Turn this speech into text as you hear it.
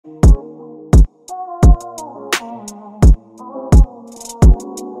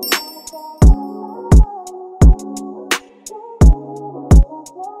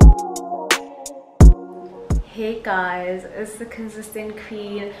Hey guys, it's the consistent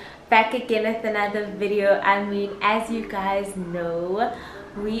queen back again with another video. I mean, as you guys know,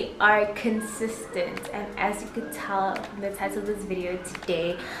 we are consistent, and as you could tell from the title of this video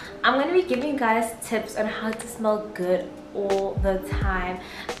today, I'm going to be giving you guys tips on how to smell good all the time,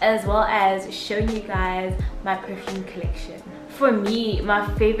 as well as showing you guys my perfume collection. For me,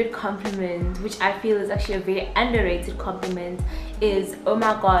 my favorite compliment, which I feel is actually a very underrated compliment, is oh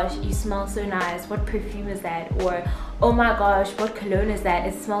my gosh, you smell so nice, what perfume is that? Or oh my gosh, what cologne is that?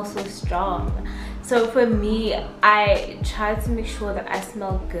 It smells so strong. So for me, I try to make sure that I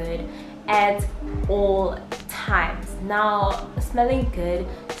smell good at all times. Now, smelling good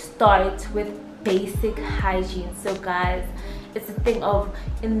starts with basic hygiene. So guys, it's a thing of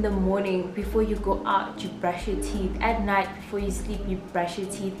in the morning before you go out you brush your teeth, at night before you sleep you brush your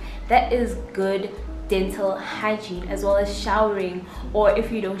teeth. That is good dental hygiene, as well as showering, or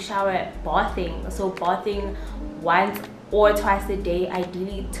if you don't shower, bathing. So bathing once or twice a day,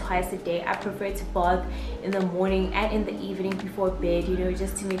 ideally twice a day. I prefer to bath in the morning and in the evening before bed, you know,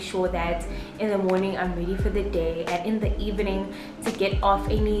 just to make sure that in the morning I'm ready for the day, and in the evening to get off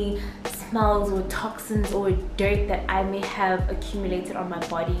any smells or toxins or dirt that I may have accumulated on my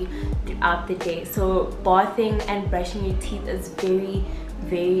body throughout the day. So bathing and brushing your teeth is very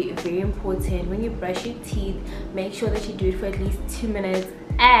important. When you brush your teeth, make sure that you do it for at least 2 minutes,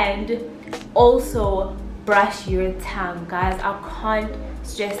 and also brush your tongue. Guys, I can't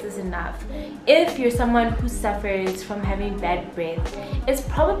stress this enough. If you're someone who suffers from having bad breath, it's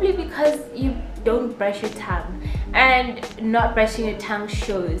probably because you don't brush your tongue, and not brushing your tongue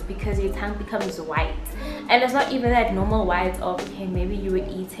shows because your tongue becomes white, and it's not even that normal white of okay, maybe you were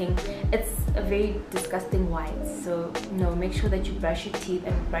eating. It's a very disgusting white. So no, make sure that you brush your teeth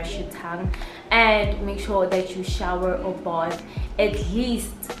and brush your tongue, and make sure that you shower or bath at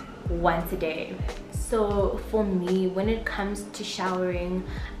least once a day. So for me, when it comes to showering,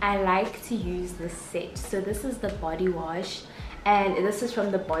 I like to use this set. So this is the body wash, and this is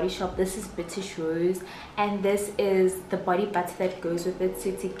from the Body Shop. This is British Rose, and this is the body butter that goes with it.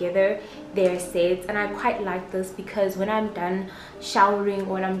 So together they're sets, and I quite like this because when I'm done showering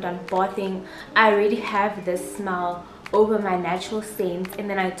or when I'm done bathing, I already have this smell over my natural scent, and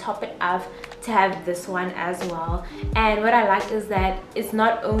then I top it up to have this one as well. And what I like is that it's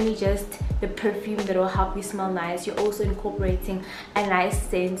not only just the perfume that will help you smell nice, you're also incorporating a nice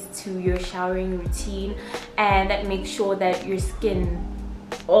scent to your showering routine, and that makes sure that your skin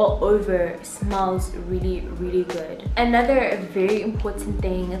all over smells really good. Another very important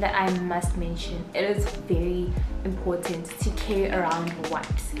thing that I must mention, it is very important to carry around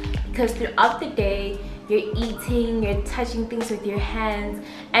wipes, because throughout the day you're eating, you're touching things with your hands,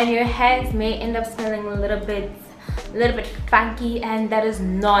 and your hands may end up smelling a little bit funky, and that is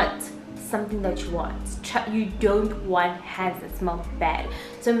not something that you want. You don't want hands that smell bad.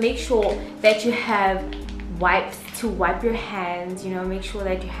 So make sure that you have wipes to wipe your hands, you know, make sure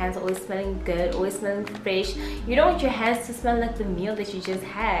that your hands are always smelling good, always smelling fresh. You don't want your hands to smell like the meal that you just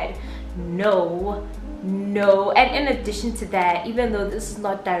had. No. And in addition to that, even though this is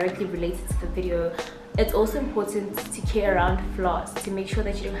not directly related to the video, it's also important to carry around floss to make sure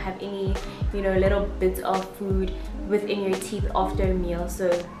that you don't have any, you know, little bits of food within your teeth after a meal. So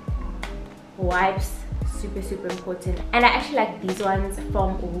wipes, super important. And I actually like these ones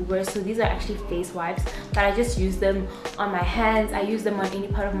from Woolworths. So these are actually face wipes, but I just use them on my hands, I use them on any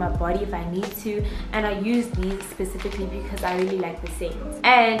part of my body if I need to, and I use these specifically because I really like the scent.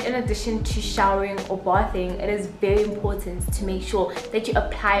 And in addition to showering or bathing, it is very important to make sure that you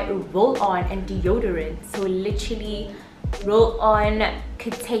apply a roll-on and deodorant. So literally, roll-on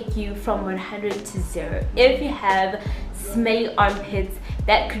could take you from 100 to 0. If you have smelly armpits,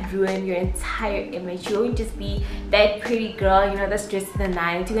 that could ruin your entire image. You won't just be that pretty girl, you know, that's dressed to the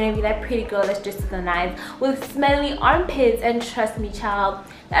nines. You're gonna be that pretty girl that's dressed to the nines with smelly armpits, and trust me, child,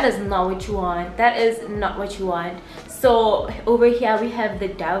 that is not what you want. That is not what you want. So over here we have the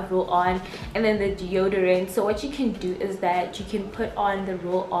Dove roll-on and then the deodorant. So what you can do is that you can put on the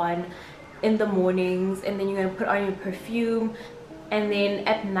roll-on in the mornings, and then you're gonna put on your perfume, and then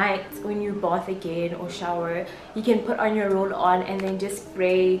at night when you bath again or shower, you can put on your roll-on and then just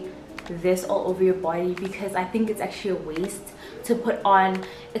spray this all over your body, because I think it's actually a waste to put on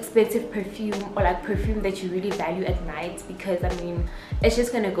expensive perfume or like perfume that you really value at night, because I mean it's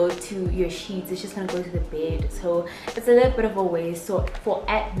just gonna go to your sheets, it's just gonna go to the bed, so it's a little bit of a waste. So for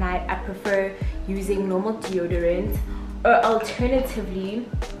at night, I prefer using normal deodorant, or alternatively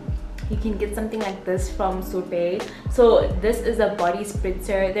you can get something like this from Sorbet. So this is a body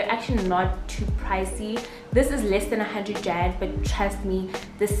spritzer. They're actually not too pricey. This is less than 100 rand, but trust me,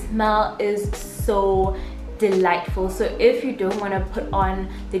 the smell is so delightful. So if you don't want to put on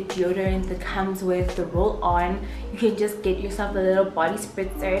the deodorant that comes with the roll-on, you can just get yourself a little body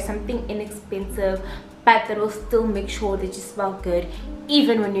spritzer, something inexpensive but that will still make sure that you smell good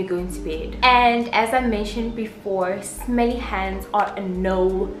even when you're going to bed. And as I mentioned before, smelly hands are a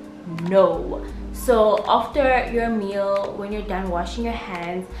no. So after your meal, when you're done washing your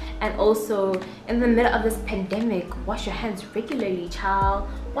hands, and also in the middle of this pandemic, wash your hands regularly, child.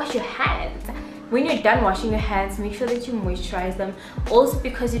 Wash your hands. When you're done washing your hands, make sure that you moisturize them, also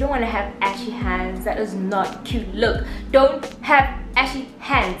because you don't want to have ashy hands. That is not cute. Look, don't have ashy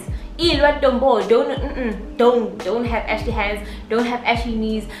hands. Don't have ashy hands, don't have ashy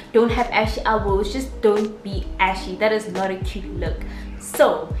knees, don't have ashy elbows. Just don't be ashy. That is not a cute look.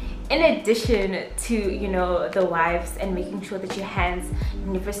 So in addition to, you know, the wipes and making sure that your hands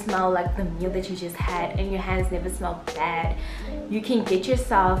never smell like the meal that you just had and your hands never smell bad, you can get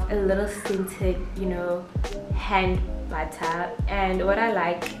yourself a little scented, you know, hand butter. And what I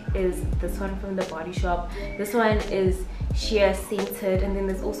like is this one from the Body Shop. This one is sheer scented, and then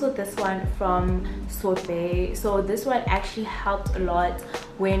there's also this one from Sorbet. So this one actually helped a lot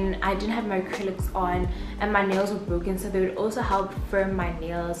when I didn't have my acrylics on and my nails were broken, so they would also help firm my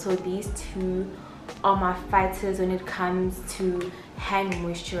nails. So these two are my fighters when it comes to hand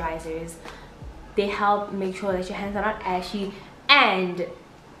moisturizers. They help make sure that your hands are not ashy and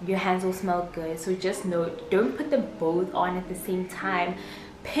your hands will smell good. So just note, don't put them both on at the same time.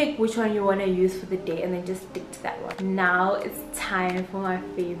 Pick which one you want to use for the day and then just stick to that one. Now it's time for my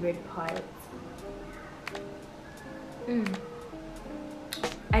favorite part.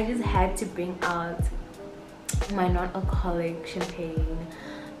 I just had to bring out my non-alcoholic champagne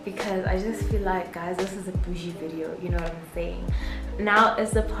because I just feel like, guys, this is a bougie video, you know what I'm saying. Now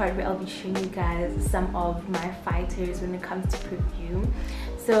is the part where I'll be showing you guys some of my fighters when it comes to perfume.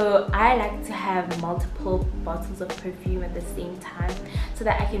 So I like to have multiple bottles of perfume at the same time so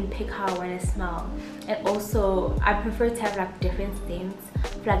that I can pick how I want to smell. And also I prefer to have like different scents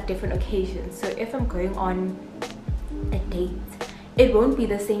for like different occasions. So if I'm going on a date, it won't be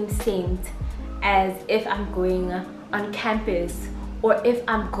the same scent as if I'm going on campus or if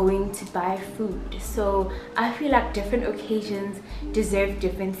I'm going to buy food. So I feel like different occasions deserve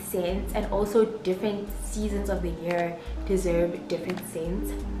different scents, and also different seasons of the year deserve different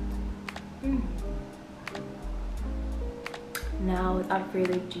scents. Now without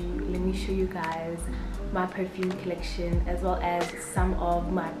further ado, let me show you guys my perfume collection as well as some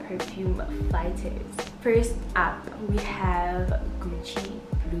of my perfume fighters. First up, we have Gucci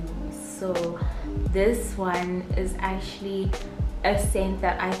Bloom. So this one is actually a scent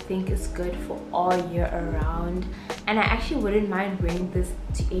that I think is good for all year around, and I actually wouldn't mind wearing this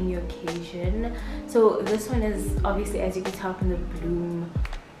to any occasion. So this one is obviously, as you can tell from the bloom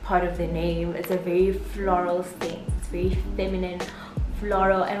part of the name, it's a very floral scent. It's very feminine,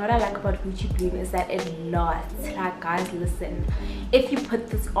 floral, and what I like about Gucci Bloom is that it lasts. Like, guys, listen, if you put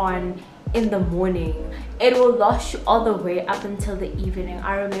this on in the morning, it will last you all the way up until the evening.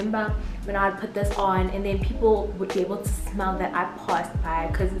 I remember when I'd put this on and then people would be able to smell that I passed by,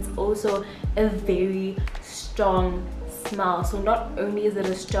 because it's also a very strong smell. So not only is it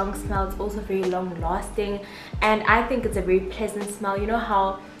a strong smell, it's also very long lasting, and I think it's a very pleasant smell. You know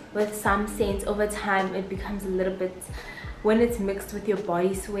how with some scents over time it becomes a little bit, when it's mixed with your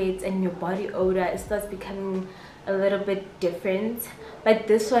body sweats and your body odor, it starts becoming a little bit different, but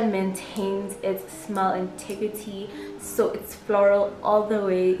this one maintains its smell integrity, so it's floral all the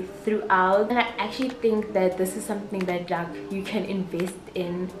way throughout. And I actually think that this is something that like you can invest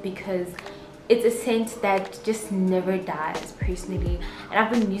in because it's a scent that just never dies, personally. And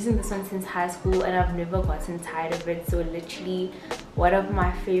I've been using this one since high school and I've never gotten tired of it. So literally one of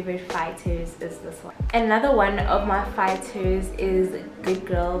my favorite fighters is this one. Another one of my fighters is Good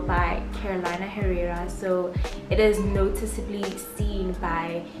Girl by Carolina Herrera. So it is noticeably seen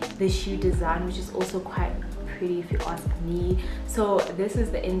by the shoe design, which is also quite pretty if you ask me. So this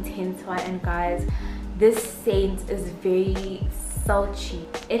is the intense one, and guys, this scent is very sultry.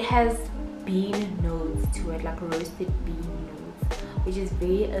 It has bean notes to it, like roasted bean notes, which is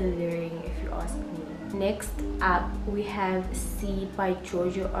very alluring if you ask me. Next up, we have C by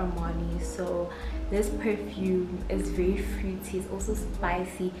Giorgio Armani. So this perfume is very fruity, it's also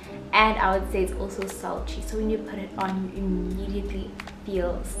spicy, and I would say it's also sultry. So when you put it on, you immediately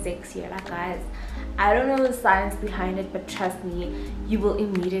feel sexier. Like, guys, I don't know the science behind it, but trust me, you will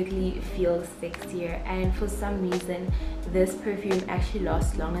immediately feel sexier. And for some reason, this perfume actually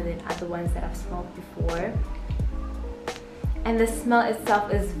lasts longer than other ones that I've smelled before. and the smell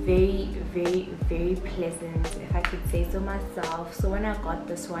itself is very pleasant, if I could say so myself. So when I got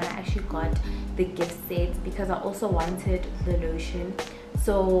this one, I actually got the gift set because I also wanted the lotion.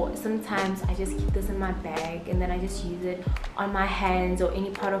 So sometimes I just keep this in my bag and then I just use it on my hands or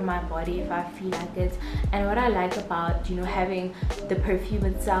any part of my body if I feel like it. And what I like about, you know, having the perfume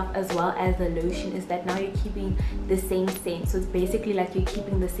itself as well as the lotion is that now you're keeping the same scent. So it's basically like you're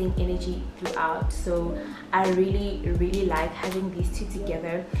keeping the same energy throughout. So I really like having these two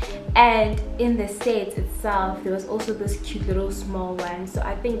together. And in the set itself, there was also this cute little small one. So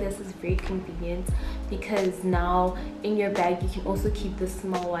I think this is very convenient because now in your bag you can also keep the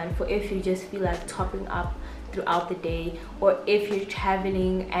small one for if you just feel like topping up throughout the day, or if you're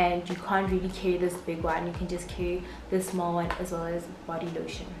traveling and you can't really carry this big one, you can just carry the small one as well as body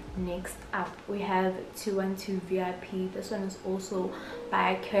lotion. Next up we have 212 VIP. This one is also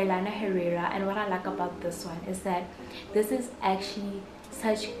by Carolina Herrera, and what I like about this one is that this is actually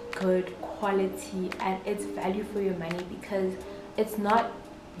such good quality and it's value for your money because it's not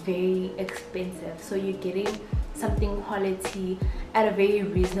very expensive. So you're getting something quality at a very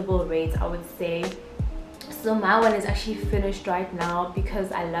reasonable rate, I would say. So my one is actually finished right now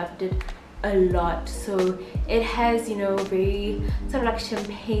because I loved it a lot. So it has, you know, very sort of like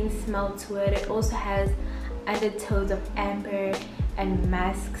champagne smell to it. It also has undertones of amber and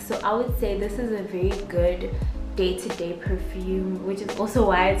musk. So I would say this is a very good day-to-day perfume, which is also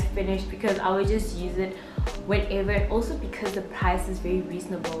why it's finished, because I would just use it whenever, and also because the price is very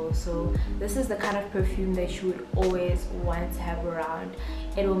reasonable. So this is the kind of perfume that you would always want to have around.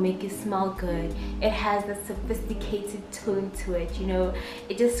 It will make you smell good. It has a sophisticated tone to it, you know,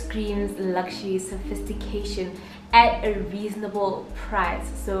 it just screams luxury, sophistication at a reasonable price.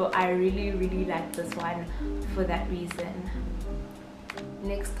 So I really like this one for that reason.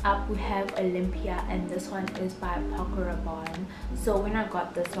 Next up we have Olympia, and this one is by Paco Rabanne. So when I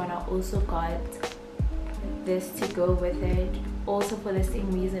got this one, I also got this to go with it, also for the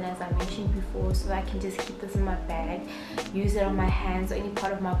same reason as I mentioned before, so I can just keep this in my bag, use it on my hands or any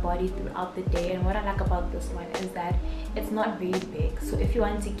part of my body throughout the day. And what I like about this one is that it's not very big, so if you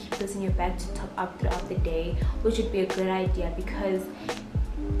want to keep this in your bag to top up throughout the day, which would be a good idea, because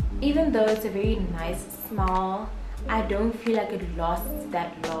even though it's a very nice smell, I don't feel like it lasts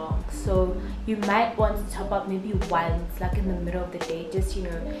that long. So you might want to top up maybe once, like in the middle of the day, just, you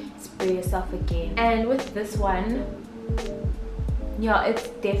know, spray yourself again. And with this one, yeah, it's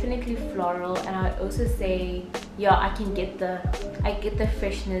definitely floral, and I would also say, yeah, I get the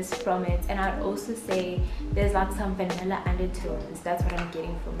freshness from it. And I'd also say there's like some vanilla undertones. That's what I'm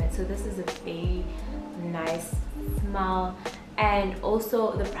getting from it. So this is a very nice smell, and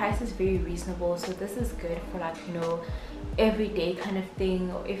also the price is very reasonable. So this is good for, like, you know, everyday kind of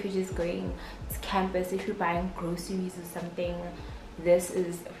thing, or if you're just going to campus, if you're buying groceries or something, this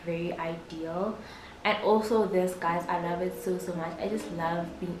is very ideal. And also this, guys, I love it so much. I just love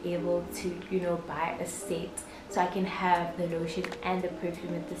being able to, you know, buy a set so I can have the lotion and the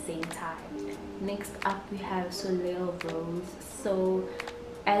perfume at the same time. Next up we have Soleil Rose. So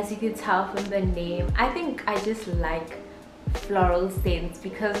as you can tell from the name, I think I just like floral scents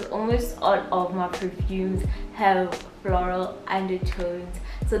because almost all of my perfumes have floral undertones.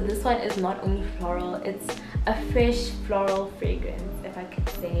 So this one is not only floral, it's a fresh floral fragrance, if I could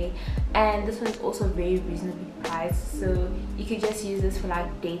say. And this one's also very reasonably priced, so you could just use this for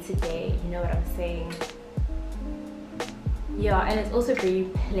like day to day, you know what I'm saying. Yeah, and it's also very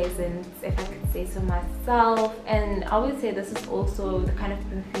pleasant, if I could say so myself. And I would say this is also the kind of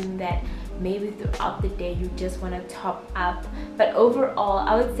perfume that maybe throughout the day you just want to top up. But overall,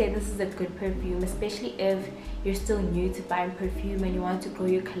 I would say this is a good perfume, especially if you're still new to buying perfume and you want to grow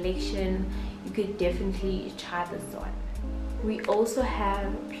your collection. You could definitely try this one. We also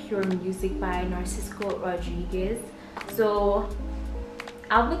have Pure Music by Narcisco Rodriguez. So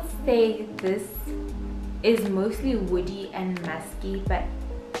I would say this is mostly woody and musky, but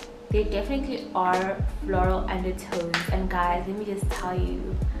there definitely are floral undertones. And guys, let me just tell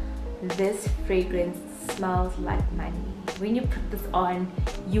you, this fragrance smells like money. When you put this on,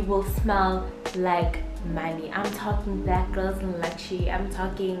 you will smell like money. I'm talking Black girls in luxury, I'm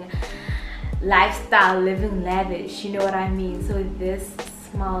talking lifestyle, living lavish, you know what I mean. So this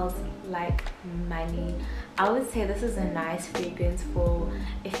smells like money. I would say this is a nice fragrance for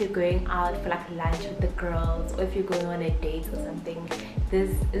if you're going out for like lunch with the girls, or if you're going on a date or something.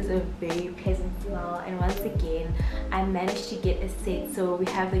 This is a very pleasant smell. And once again, I managed to get a set. So we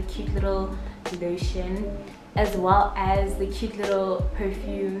have the cute little lotion as well as the cute little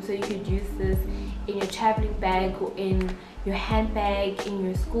perfume. So you could use this in your traveling bag or in your handbag, in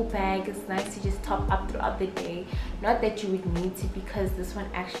your school bag. It's nice to just top up throughout the day. Not that you would need to, because this one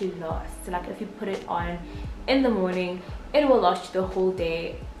actually lasts. Like if you put it on in the morning, it will last you the whole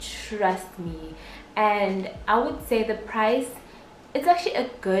day, trust me. And I would say the price, it's actually a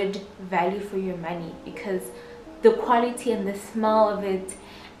good value for your money, because the quality and the smell of it.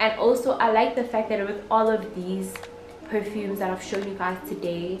 And also I like the fact that with all of these perfumes that I've shown you guys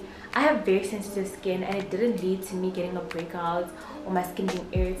today, I have very sensitive skin, and it didn't lead to me getting a breakout or my skin being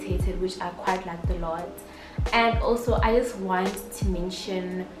irritated, which I quite liked a lot. And also I just want to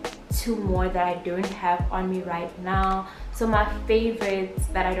mention two more that I don't have on me right now. So my favorites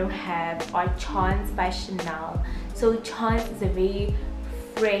that I don't have are Chance by Chanel. So Chance is a very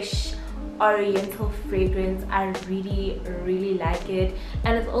fresh oriental fragrance. I really like it,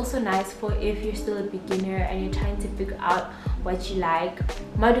 and it's also nice for if you're still a beginner and you're trying to figure out what you like.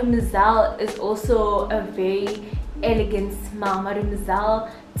 Mademoiselle is also a very elegant smell.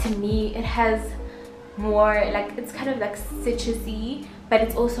 Mademoiselle, to me, it has more like, it's kind of like citrusy, but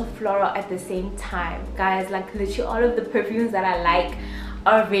it's also floral at the same time. Guys, like literally all of the perfumes that I like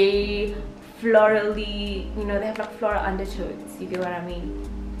are very florally, you know, they have like floral undertones, you get what I mean?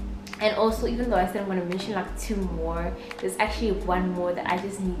 And also, even though I said I'm going to mention like two more, there's actually one more that I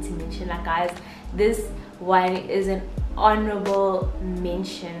just need to mention. Like guys, this one is an honorable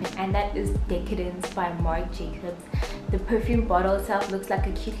mention, and that is Decadence by Marc Jacobs. The perfume bottle itself looks like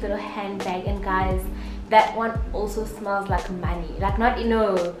a cute little handbag, and guys, that one also smells like money. Like, not, you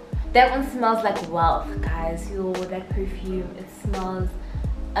know, that one smells like wealth, guys. Yo, that perfume, it smells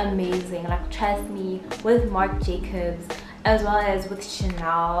amazing. Like, trust me, with Marc Jacobs as well as with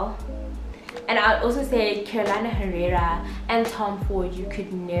Chanel, and I'd also say Carolina Herrera and Tom Ford, you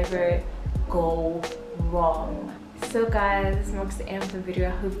could never go wrong. So guys, this marks the end of the video.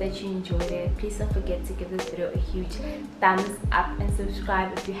 I hope that you enjoyed it. Please don't forget to give this video a huge thumbs up and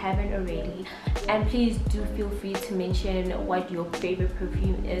subscribe if you haven't already. And please do feel free to mention what your favorite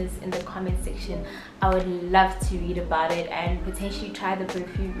perfume is in the comment section. I would love to read about it and potentially try the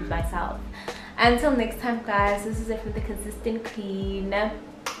perfume myself. Until next time guys, this is it from the Consistent Queen.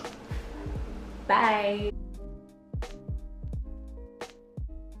 Bye.